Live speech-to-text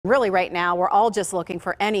Really, right now, we're all just looking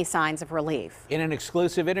for any signs of relief. In an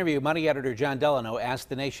exclusive interview, Money editor John Delano asked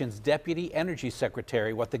the nation's Deputy Energy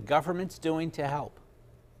Secretary what the government's doing to help.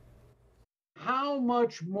 How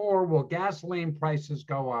much more will gasoline prices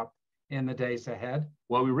go up in the days ahead?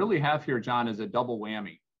 What we really have here, John, is a double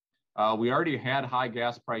whammy. We already had high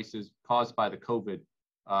gas prices caused by the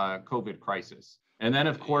COVID crisis. And then,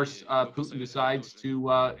 of course, Putin decides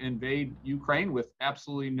to invade Ukraine with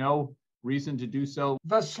absolutely no reason to do so.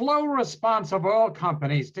 The slow response of oil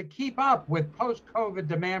companies to keep up with post-COVID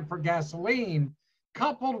demand for gasoline,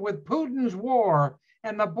 coupled with Putin's war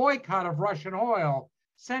and the boycott of Russian oil,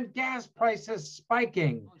 sent gas prices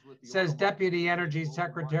spiking, says Deputy Energy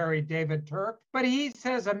Secretary David Turk. But he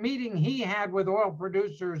says a meeting he had with oil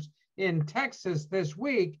producers in Texas this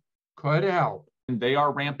week could help. They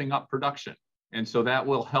are ramping up production, and so that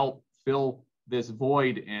will help fill this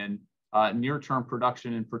void in near-term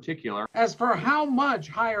production in particular. As for how much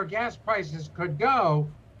higher gas prices could go,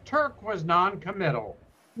 Turk was non-committal,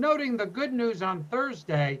 noting the good news on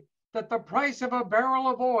Thursday that the price of a barrel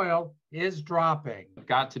of oil is dropping. It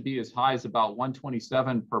got to be as high as about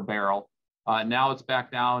 $127 per barrel. Now it's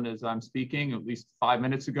back down as I'm speaking. At least 5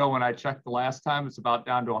 minutes ago when I checked the last time, it's about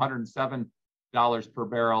down to $107 per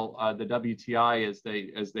barrel, the WTI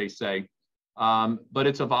as they say. But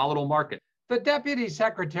it's a volatile market. The Deputy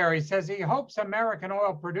Secretary says he hopes American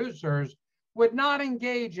oil producers would not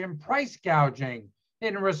engage in price gouging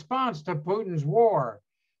in response to Putin's war,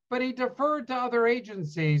 but he deferred to other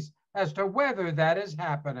agencies as to whether that is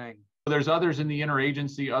happening. There's others in the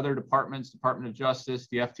interagency, other departments, Department of Justice,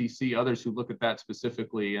 the FTC, others who look at that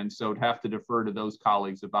specifically, and so would have to defer to those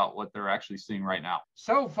colleagues about what they're actually seeing right now.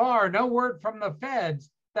 So far, no word from the feds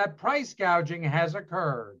that price gouging has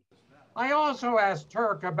occurred. I also asked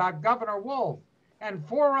Turk about Governor Wolf and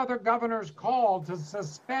 4 other governors called to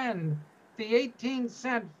suspend the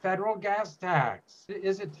 18-cent federal gas tax.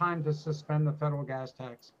 Is it time to suspend the federal gas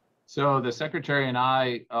tax? So the Secretary and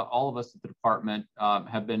I, all of us at the department,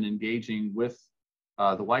 have been engaging with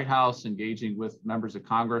the White House, engaging with members of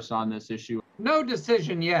Congress on this issue. No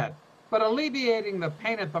decision yet, but alleviating the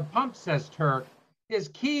pain at the pump, says Turk, is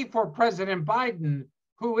key for President Biden,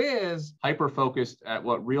 who is hyper-focused at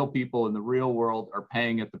what real people in the real world are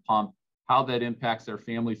paying at the pump, how that impacts their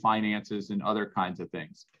family finances and other kinds of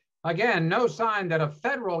things. Again, no sign that a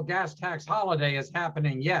federal gas tax holiday is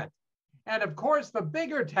happening yet. And of course, the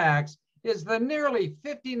bigger tax is the nearly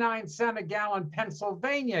 59-cent a gallon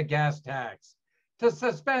Pennsylvania gas tax. To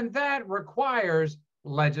suspend that requires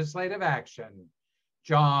legislative action.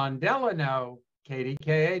 John Delano,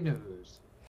 KDKA News.